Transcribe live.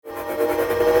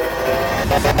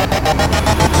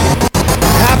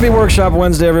Happy Workshop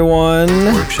Wednesday, everyone.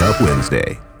 Workshop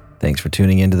Wednesday. Thanks for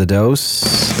tuning into the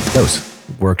Dose.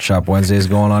 Workshop Wednesday is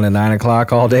going on at 9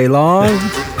 o'clock all day long.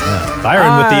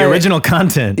 Byron with the original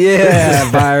content.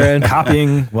 Yeah, Byron.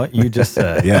 Copying what you just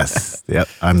said. Yes. Yep.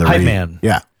 I'm the Hype man.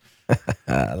 Yeah.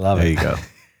 I love it. There you go.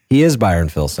 He is Byron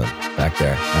Filson back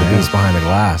there. The beast behind the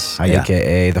glass, Yeah.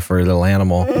 a.k.a. the furry little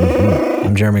animal.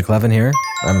 I'm Jeremy Clevin here.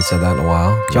 I haven't said that in a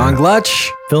while. John Glutch,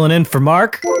 Filling in for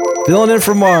Mark. filling in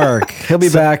for Mark. He'll be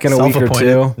back in a week or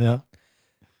two. Yeah.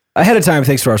 Ahead of time,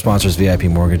 thanks to our sponsors, VIP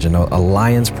Mortgage and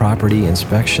Alliance Property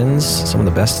Inspections. Some of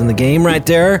the best in the game right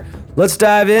there. Let's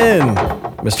dive in,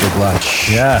 Mr. Glutch.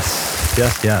 Yes.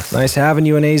 Nice having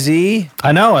you in AZ.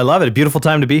 I know. I love it. A beautiful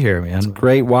time to be here, man.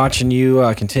 Great watching you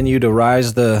continue to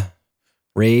rise,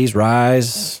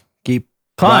 keep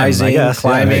Climb, rising, I guess.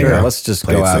 climbing. Yeah, there you go. Let's just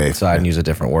Play go it safe. outside and use a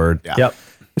different word. Yeah. Yep.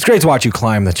 It's great to watch you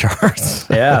climb the charts.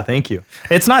 Yeah. Thank you.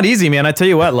 It's not easy, man. I tell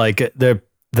you what, like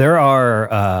there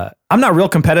are, I'm not real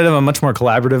competitive. I'm much more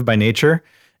collaborative by nature.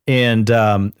 And,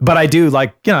 but I do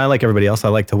like, I like everybody else. I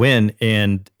like to win,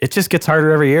 and it just gets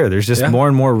harder every year. There's just more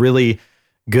and more really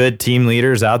good team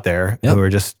leaders out there who are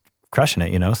just crushing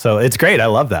it, so it's great. I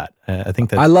love that. I think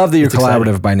that I love that you're it's exciting.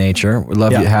 collaborative by nature. We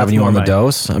love Yeah, having that's you on more the my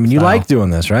Dose. I mean, you style. like doing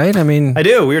this, right? I mean, I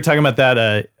do. We were talking about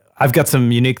that. I've got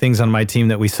some unique things on my team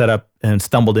that we set up and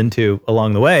stumbled into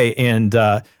along the way. And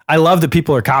I love that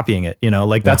people are copying it,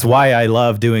 like that's why I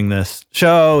love doing this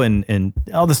show and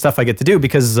all the stuff I get to do,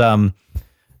 because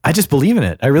I just believe in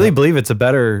it. I really believe it's a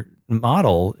better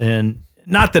model, and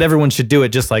not that everyone should do it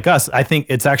just like us. I think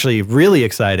it's actually really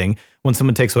exciting when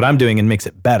someone takes what I'm doing and makes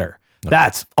it better.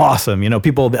 That's awesome.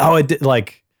 People,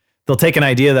 they'll take an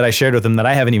idea that I shared with them that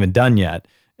I haven't even done yet,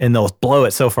 and they'll blow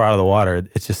it so far out of the water.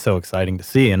 It's just so exciting to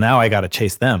see. And now I got to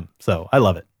chase them. So I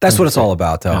love it. that's what it's all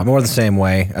about, though. I mean, we're the same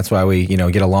way. That's why we,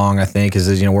 get along, I think, is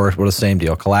we're the same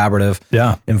deal. Collaborative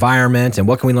environment. And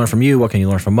what can we learn from you? What can you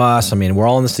learn from us? I mean, we're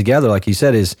all in this together. Like you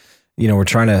said, we're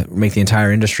trying to make the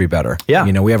entire industry better. Yeah.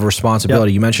 We have a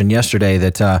responsibility. You mentioned yesterday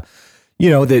that,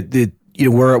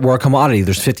 we're a commodity.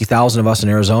 There's 50,000 of us in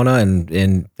Arizona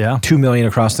and 2 million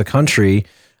across the country.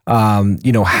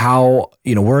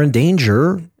 We're in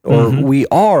danger, or we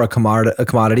are a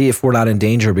commodity if we're not in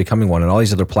danger of becoming one. And all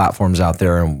these other platforms out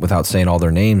there, and without saying all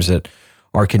their names, that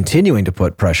are continuing to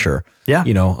put pressure,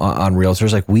 on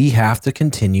realtors. Like, we have to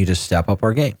continue to step up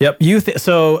our game. Yep.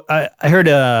 So I heard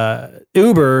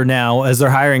Uber now, as they're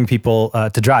hiring people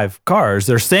to drive cars,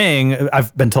 they're saying,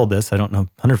 I've been told this, I don't know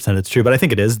 100% it's true, but I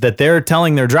think it is, that they're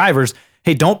telling their drivers,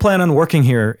 hey, don't plan on working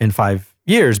here in 5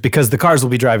 years because the cars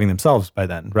will be driving themselves by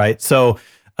then, right? So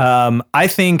I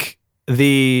think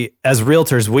as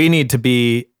realtors, we need to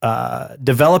be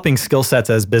developing skill sets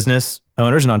as business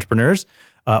owners and entrepreneurs,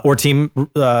 or teammates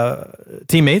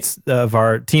of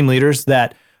our team leaders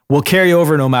that will carry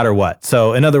over no matter what.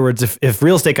 So in other words, if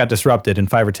real estate got disrupted in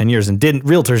 5 or 10 years and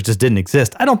realtors just didn't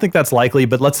exist, I don't think that's likely,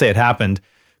 but let's say it happened.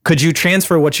 Could you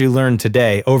transfer what you learned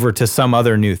today over to some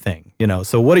other new thing?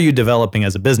 So what are you developing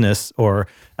as a business or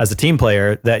as a team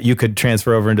player that you could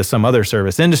transfer over into some other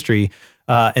service industry?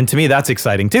 And to me, that's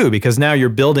exciting too, because now you're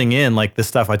building in like the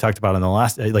stuff I talked about in the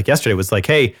last, like yesterday was like,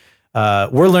 hey,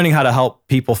 we're learning how to help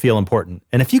people feel important.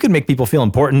 And if you can make people feel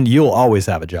important, you'll always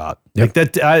have a job. Like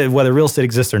that, whether real estate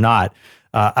exists or not,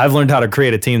 I've learned how to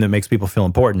create a team that makes people feel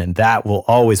important, and that will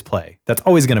always play. That's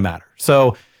always going to matter.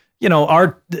 So,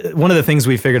 one of the things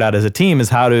we figured out as a team is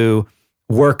how to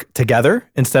work together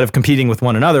instead of competing with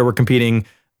one another. We're competing,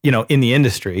 in the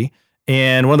industry.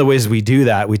 And one of the ways we do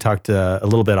that, we talked a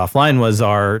little bit offline, was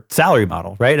our salary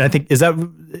model, right? And I think,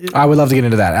 I would love to get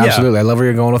into that. Absolutely. I love where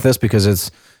you're going with this, because it's,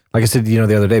 like I said, the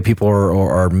other day, people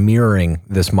are mirroring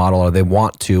this model, or they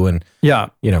want to, and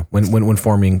when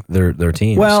forming their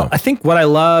team. Well, I think what I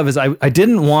love is I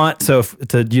didn't want,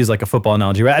 to use like a football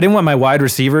analogy, right? I didn't want my wide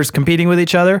receivers competing with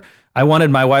each other. I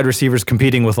wanted my wide receivers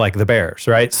competing with like the Bears,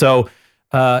 right? So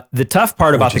the tough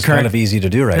part about the current, kind of easy to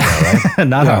do right now, right?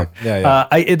 not hard.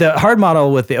 Yeah. The hard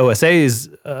model with the OSA's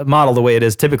model, the way it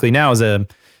is typically now, is a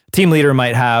team leader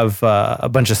might have a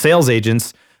bunch of sales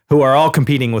agents who are all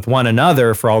competing with one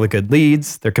another for all the good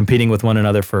leads. They're competing with one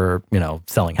another for,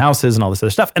 selling houses and all this other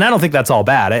stuff. And I don't think that's all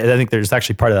bad. I think there's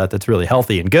actually part of that that's really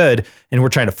healthy and good. And we're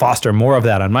trying to foster more of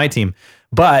that on my team.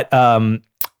 But the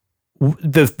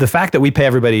fact that we pay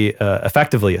everybody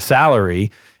effectively a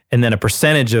salary and then a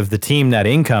percentage of the team net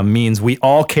income means we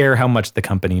all care how much the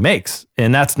company makes.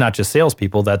 And that's not just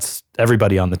salespeople, that's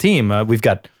everybody on the team. We've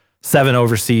got 7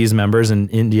 overseas members in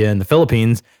India and the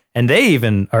Philippines, and they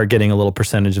even are getting a little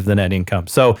percentage of the net income.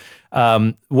 So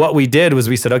what we did was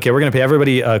we said, okay, we're going to pay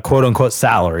everybody a quote unquote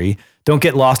salary don't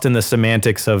get lost in the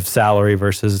semantics of salary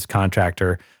versus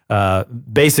contractor.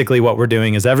 Basically what we're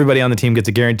doing is everybody on the team gets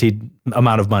a guaranteed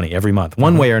amount of money every month,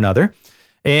 one way or another.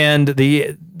 And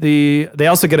they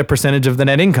also get a percentage of the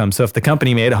net income. So if the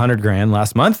company made $100,000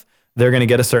 last month, they're going to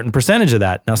get a certain percentage of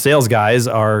that. Now, sales guys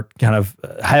are kind of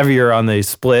heavier on the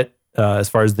split as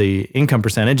far as the income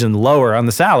percentage and lower on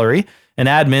the salary. And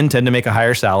admin tend to make a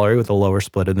higher salary with a lower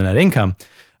split of the net income.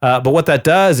 But what that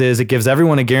does is it gives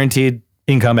everyone a guaranteed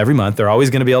income every month. They're always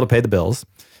going to be able to pay the bills.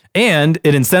 And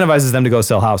it incentivizes them to go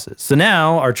sell houses. So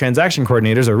now our transaction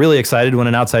coordinators are really excited when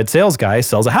an outside sales guy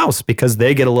sells a house because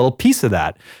they get a little piece of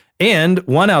that. And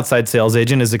one outside sales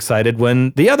agent is excited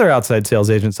when the other outside sales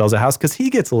agent sells a house because he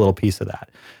gets a little piece of that.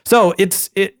 So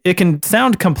it can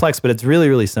sound complex, but it's really,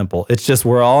 really simple. It's just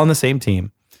we're all on the same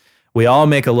team. We all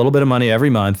make a little bit of money every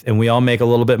month, and we all make a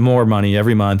little bit more money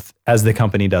every month as the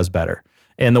company does better.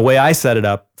 And the way I set it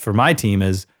up for my team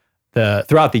is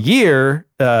throughout the year,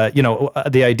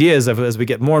 the idea is as we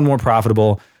get more and more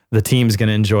profitable, the team's going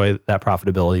to enjoy that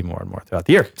profitability more and more throughout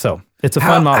the year. So it's a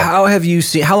fun model.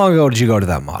 How long ago did you go to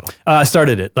that model? I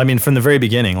started it. I mean, from the very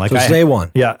beginning. Like day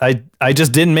one. Yeah. I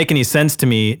just didn't make any sense to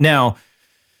me. Now,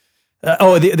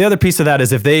 the other piece of that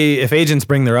is if agents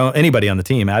bring anybody on the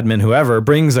team, admin, whoever,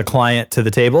 brings a client to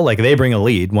the table, like they bring a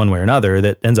lead one way or another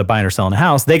that ends up buying or selling a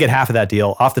house, they get half of that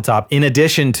deal off the top in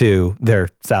addition to their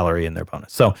salary and their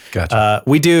bonus. So gotcha.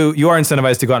 You are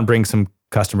incentivized to go out and bring some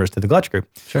customers to the Gluttch Group.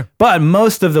 Sure. But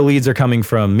most of the leads are coming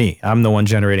from me. I'm the one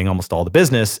generating almost all the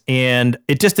business. And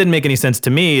it just didn't make any sense to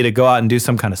me to go out and do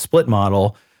some kind of split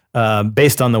model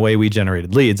based on the way we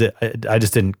generated leads. I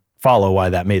just didn't follow why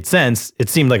that made sense. It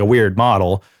seemed like a weird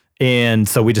model, and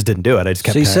so we just didn't do it. I just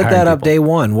kept. So you set that up day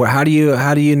one. How do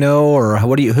you know, or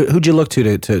who'd you look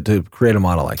to create a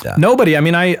model like that? Nobody. I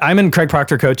mean, I'm in Craig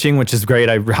Proctor coaching, which is great.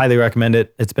 I highly recommend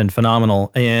it. It's been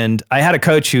phenomenal. And I had a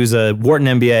coach who's a Wharton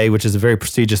MBA, which is a very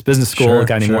prestigious business school. A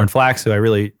guy named Warren Flax, who I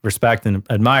really respect and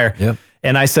admire. Yep.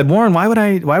 And I said, Warren, why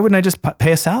wouldn't I just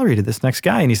pay a salary to this next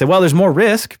guy? And he said, well, there's more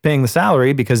risk paying the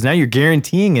salary because now you're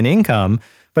guaranteeing an income.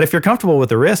 But if you're comfortable with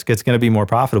the risk, it's going to be more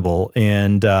profitable.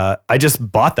 And I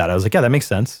just bought that. I was like, yeah, that makes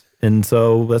sense. And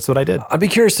so that's what I did. I'd be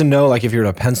curious to know, like, if you were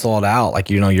to pencil it out, like,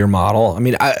 your model. I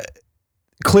mean,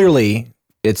 clearly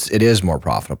it is more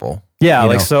profitable.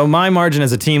 Yeah. So my margin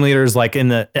as a team leader is like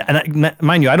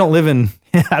mind you, I don't live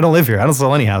here. I don't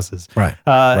sell any houses. Right.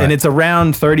 And it's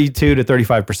around 32 to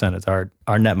 35%. It's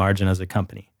our net margin as a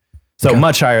company. So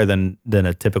much higher than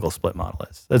a typical split model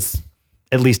is. That's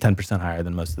at least 10% higher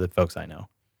than most of the folks I know.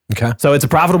 Okay. So it's a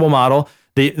profitable model.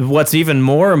 What's even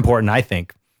more important, I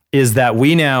think, is that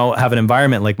we now have an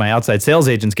environment like my outside sales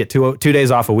agents get 2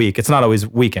 days off a week. It's not always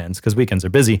weekends because weekends are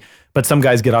busy, but some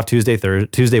guys get off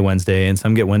Tuesday, Wednesday, and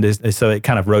some get Wednesday. So it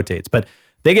kind of rotates, but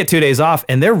they get 2 days off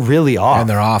and they're really off. And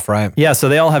they're off, right? Yeah. So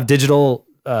they all have digital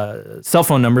cell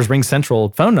phone numbers,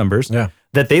 RingCentral phone numbers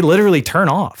that they literally turn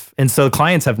off. And so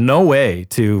clients have no way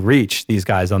to reach these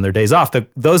guys on their days off.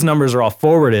 Those numbers are all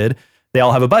forwarded. They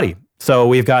all have a buddy. So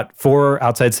we've got 4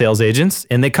 outside sales agents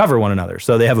and they cover one another.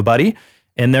 So they have a buddy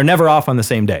and they're never off on the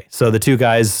same day. So the 2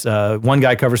 guys, one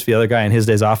guy covers for the other guy and his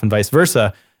day's off and vice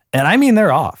versa. And I mean,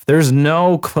 they're off. There's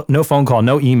no phone call,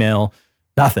 no email,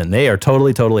 nothing. They are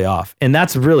totally, totally off. And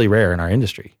that's really rare in our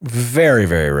industry. Very,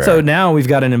 very rare. So now we've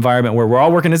got an environment where we're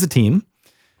all working as a team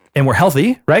and we're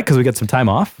healthy, right? Because we get some time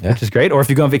off, which is great. Or if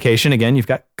you go on vacation, again, you've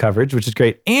got coverage, which is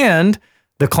great. And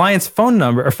the client's phone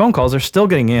number or phone calls are still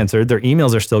getting answered. Their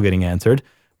emails are still getting answered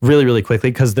really, really quickly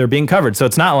because they're being covered. So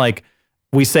it's not like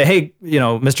we say, hey,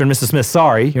 Mr. and Mrs. Smith,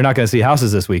 sorry, you're not going to see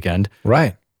houses this weekend.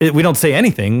 Right. We don't say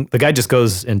anything. The guy just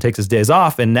goes and takes his days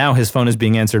off, and now his phone is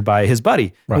being answered by his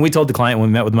buddy. Right. And we told the client when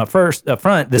we met with him up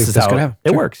front, this is how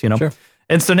it works, Sure.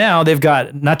 And so now they've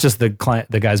got not just the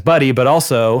guy's buddy, but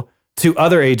also 2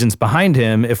 other agents behind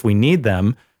him if we need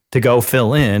them to go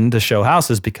fill in to show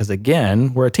houses because,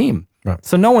 again, we're a team. Right.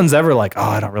 So no one's ever like, oh,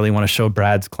 I don't really want to show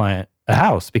Brad's client a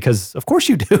house because of course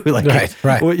you do. Right.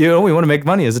 We want to make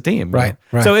money as a team. Right.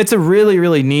 So it's a really,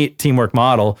 really neat teamwork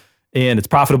model and it's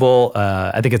profitable.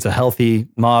 I think it's a healthy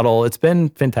model. It's been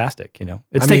fantastic.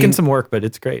 It's taken some work, but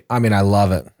it's great. I mean, I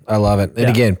love it. And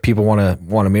again, people want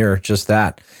to mirror just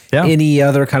that. Yeah. Any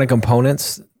other kind of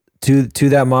components to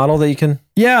that model that you can?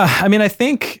 Yeah. I mean, I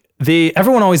think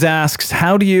everyone always asks,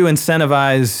 how do you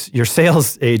incentivize your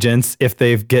sales agents if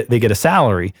they get a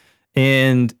salary?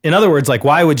 And in other words, like,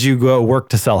 why would you go work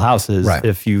to sell houses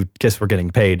if you just were getting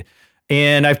paid?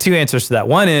 And I have 2 answers to that.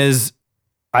 One is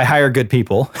I hire good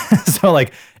people. So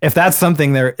like, if that's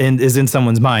something is in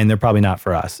someone's mind, they're probably not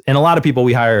for us. And a lot of people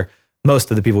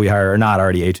most of the people we hire are not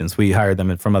already agents. We hire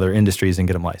them from other industries and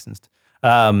get them licensed.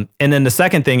 And then the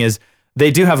second thing is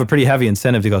they do have a pretty heavy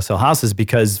incentive to go sell houses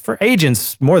because for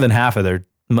agents, more than half of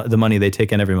the money they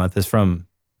take in every month is from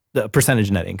the percentage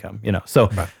of net income, So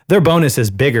their bonus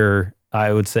is bigger.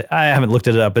 I would say, I haven't looked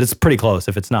it up, but it's pretty close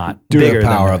if it's not. Due bigger to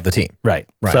the power of the team. Right.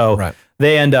 So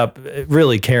they end up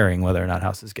really caring whether or not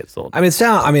houses get sold. I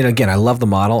mean, again, I love the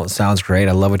model. It sounds great.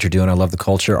 I love what you're doing. I love the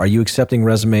culture. Are you accepting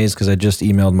resumes? Because I just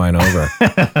emailed mine over.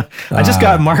 I just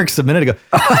got Mark's a minute ago.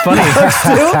 Funny.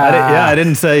 I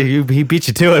didn't say he beat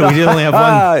you to it. We only have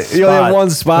one spot. You only have one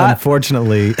spot?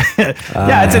 Unfortunately.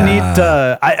 It's a neat,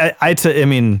 I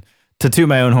mean, to toot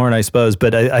my own horn, I suppose,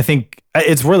 but I think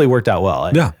it's really worked out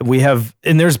well. Yeah. We have,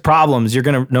 and there's problems. You're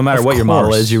going to, no matter what your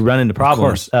model is, you run into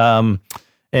problems.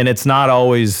 And it's not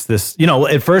always this,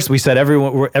 at first we said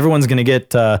everyone's going to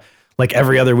get like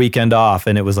every other weekend off.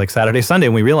 And it was like Saturday, Sunday.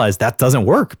 And we realized that doesn't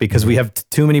work because we have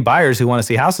too many buyers who want to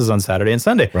see houses on Saturday and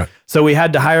Sunday. Right. So we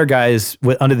had to hire guys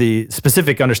under the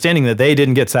specific understanding that they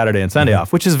didn't get Saturday and Sunday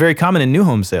off, which is very common in new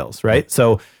home sales, right?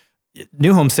 So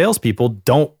new home salespeople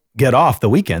don't get off the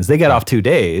weekends. They get off 2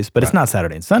 days, but it's not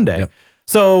Saturday and Sunday. Yep.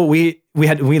 So we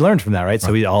learned from that, right?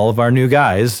 So all of our new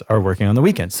guys are working on the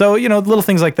weekend. So, little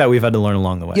things like that we've had to learn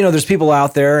along the way. There's people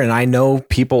out there, and I know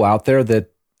people out there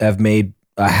that have made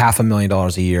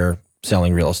 $500,000 a year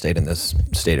selling real estate in this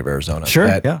state of Arizona. Sure.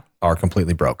 That are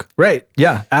completely broke. Right.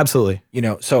 Yeah, absolutely.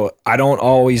 So I don't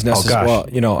always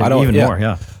necessarily, I don't even more.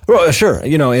 Yeah. Well, sure.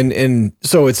 And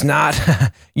so it's not,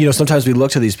 sometimes we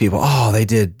look to these people, they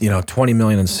did, 20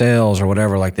 million in sales or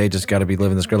whatever. Like they just got to be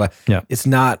living this great life. Yeah. It's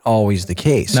not always the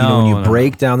case. No, when you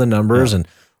break down the numbers and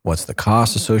what's the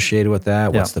cost associated with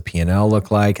that? What's the P&L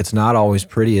look like? It's not always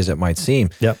pretty as it might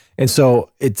seem. Yep. And so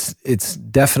it's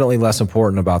definitely less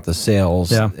important about the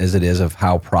sales as it is of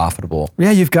how profitable.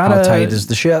 Yeah, you've got how tight is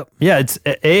the ship. Yeah, it's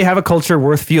have a culture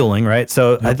worth fueling, right?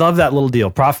 So I love that little deal.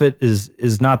 Profit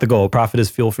is not the goal. Profit is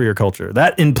fuel for your culture.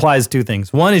 That implies two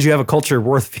things. One is you have a culture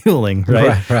worth fueling,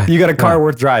 right? Right. You got a car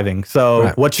worth driving.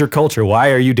 So what's your culture?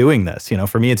 Why are you doing this?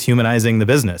 For me, it's humanizing the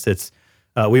business. It's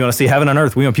we want to see heaven on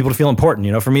earth. We want people to feel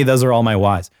important. For me, those are all my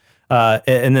whys.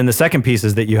 And then the second piece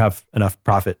is that you have enough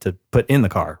profit to put in the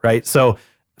car, right? So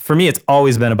for me, it's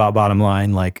always been about bottom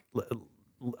line. Like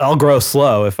I'll grow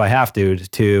slow if I have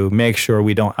to make sure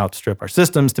we don't outstrip our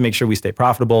systems, to make sure we stay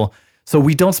profitable. So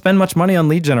we don't spend much money on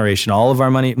lead generation.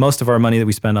 Most of our money that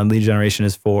we spend on lead generation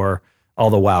is for all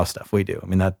the wow stuff we do. I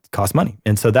mean, that costs money.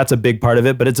 And so that's a big part of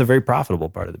it, but it's a very profitable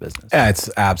part of the business. Yeah, it's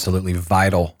absolutely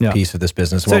vital piece of this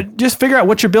business. So just figure out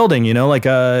what you're building, if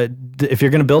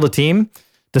you're going to build a team,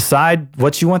 decide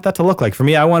what you want that to look like. For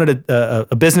me, I wanted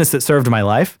a business that served my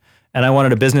life, and I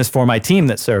wanted a business for my team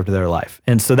that served their life.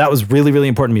 And so that was really, really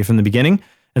important to me from the beginning.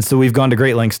 And so we've gone to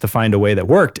great lengths to find a way that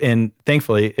worked. And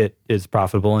thankfully it is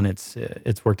profitable and it's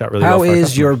worked out really well. How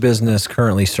is your business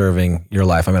currently serving your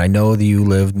life? I mean, I know that you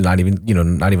live not even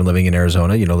living in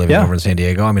Arizona, living over in San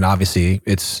Diego. I mean, obviously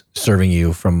it's serving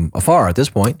you from afar at this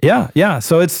point. Yeah. Yeah.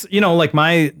 So it's, like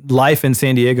my life in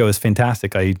San Diego is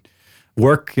fantastic. I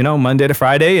work, Monday to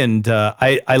Friday, and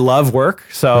I love work.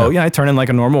 So I turn in like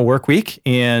a normal work week,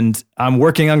 and I'm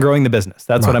working on growing the business.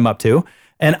 That's what I'm up to.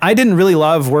 And I didn't really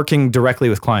love working directly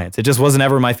with clients. It just wasn't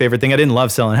ever my favorite thing. I didn't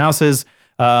love selling houses.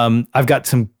 I've got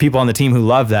some people on the team who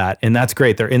love that, and that's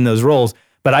great. They're in those roles,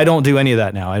 but I don't do any of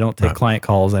that now. I don't take client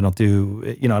calls. I don't do,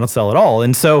 I don't sell at all.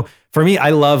 And so for me,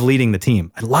 I love leading the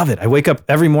team. I love it. I wake up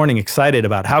every morning excited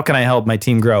about how can I help my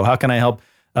team grow? How can I help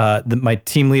my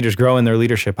team leaders grow in their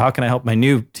leadership? How can I help my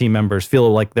new team members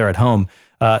feel like they're at home?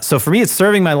 So for me, it's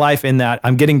serving my life in that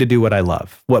I'm getting to do what I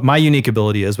love, what my unique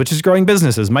ability is, which is growing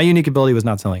businesses. My unique ability was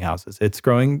not selling houses. It's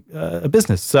growing a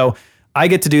business. So I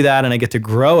get to do that, and I get to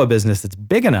grow a business that's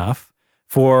big enough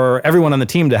for everyone on the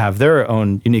team to have their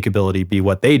own unique ability be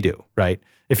what they do, right?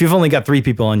 If you've only got 3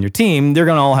 people on your team, they're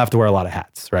going to all have to wear a lot of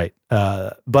hats, right?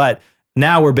 But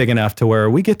now we're big enough to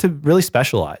where we get to really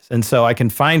specialize. And so I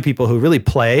can find people who really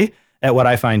play at what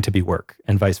I find to be work,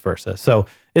 and vice versa. So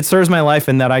it serves my life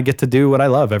in that I get to do what I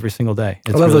love every single day.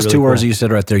 I love those two words that you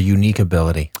said right there, unique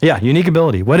ability. Yeah, unique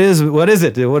ability. What is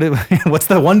it? What's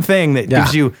the one thing that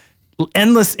gives you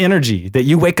endless energy that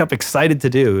you wake up excited to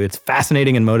do? It's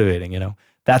fascinating and motivating,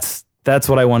 That's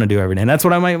what I want to do every day. And that's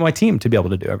what I want my team to be able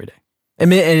to do every day.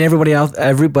 And everybody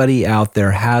out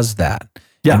there has that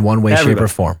in one way, shape, or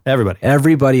form.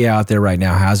 Everybody out there right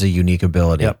now has a unique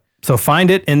ability. Yep. So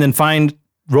find it, and then find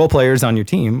role players on your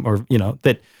team, or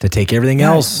that to take everything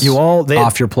else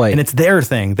off your plate, and it's their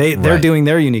thing. They're doing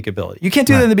their unique ability. You can't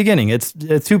do that in the beginning. It's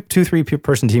a 2-3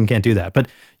 person team can't do that, but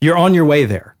you're on your way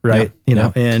there, right?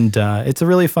 And it's a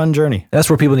really fun journey. That's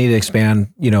where people need to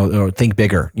expand, or think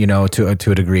bigger, to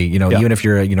a degree. Even if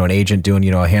you're an agent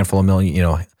doing a handful of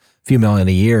million, few million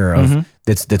a year of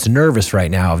that's nervous right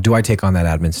now of, do I take on that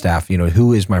admin staff?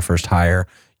 Who is my first hire?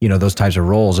 Those types of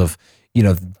roles of,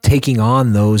 taking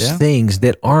on those things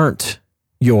that aren't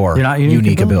your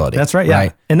unique ability. That's right. Yeah.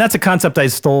 Right? And that's a concept I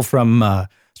stole from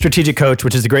Strategic Coach,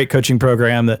 which is a great coaching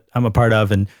program that I'm a part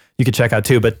of and you can check out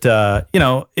too. But,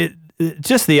 it's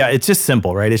just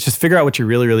simple, right? It's just figure out what you're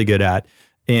really, really good at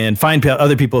and find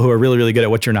other people who are really, really good at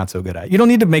what you're not so good at. You don't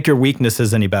need to make your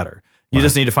weaknesses any better. You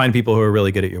just need to find people who are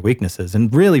really good at your weaknesses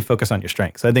and really focus on your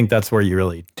strengths. I think that's where you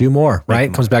really do more, right?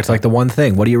 It comes back to like the one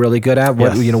thing. What are you really good at?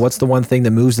 What's the one thing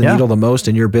that moves the needle the most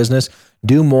in your business?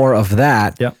 Do more of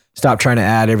that. Yep. Stop trying to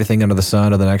add everything under the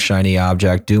sun or the next shiny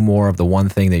object. Do more of the one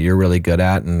thing that you're really good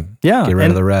at and get rid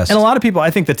of the rest. And a lot of people,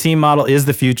 I think the team model is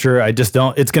the future. It's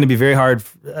going to be very hard.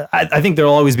 I think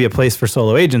there'll always be a place for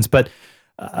solo agents, but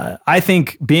I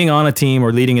think being on a team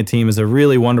or leading a team is a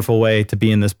really wonderful way to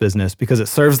be in this business because it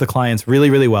serves the clients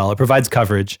really, really well. It provides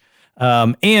coverage.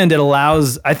 And it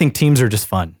allows, I think teams are just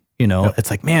fun. It's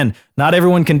like, man, not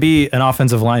everyone can be an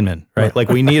offensive lineman, right? Like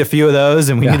we need a few of those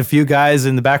and we need a few guys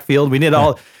in the backfield. We need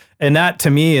all, and that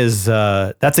to me is,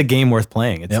 that's a game worth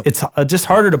playing. It's just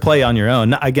harder to play on your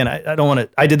own. Again, I don't want to,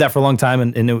 I did that for a long time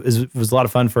and it was a lot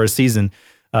of fun for a season.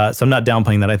 So I'm not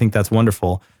downplaying that. I think that's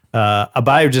wonderful. But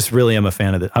I just really am a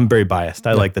fan of it. I'm very biased.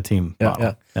 I like the team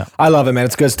model. Yeah. I love it, man.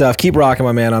 It's good stuff. Keep rocking,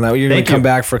 my man, on that. You're going to come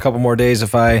back for a couple more days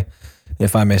if I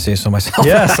may say so myself.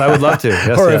 Yes, I would love to.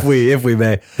 Yes, or if we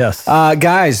may. Yes.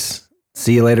 Guys,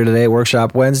 see you later today.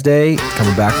 Workshop Wednesday.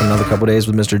 Coming back for another couple days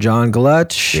with Mr. John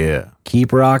Gulutch. Yeah.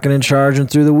 Keep rocking and charging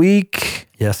through the week.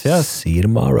 Yes. See you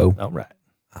tomorrow. All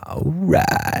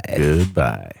right.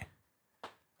 Goodbye.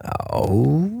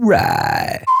 All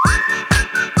right.